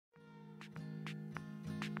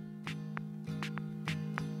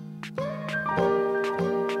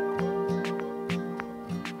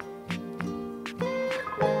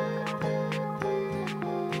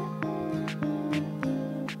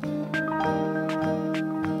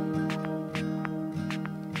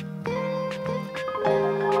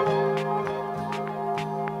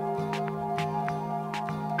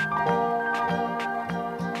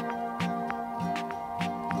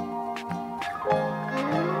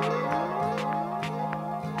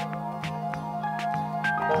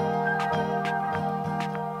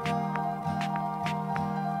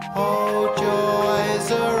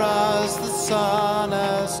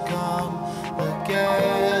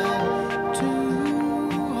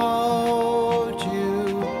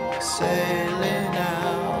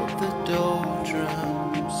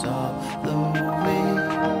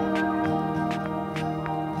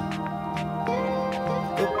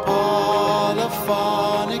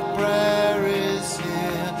prayer is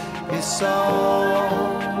here. It's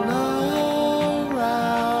all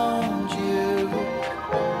around you.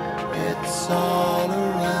 It's all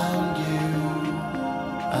around you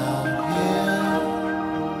out here.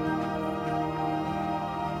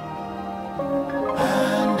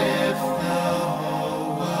 And if the whole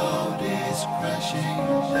world is crashing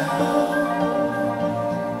down,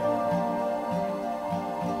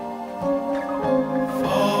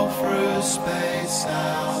 fall through space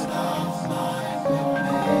out of mind with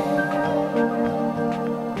me,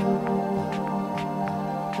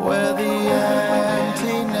 where the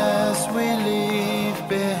emptiness we leave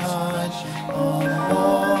behind on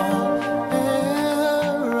warm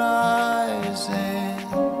air rising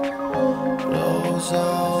blows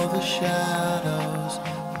all the shadows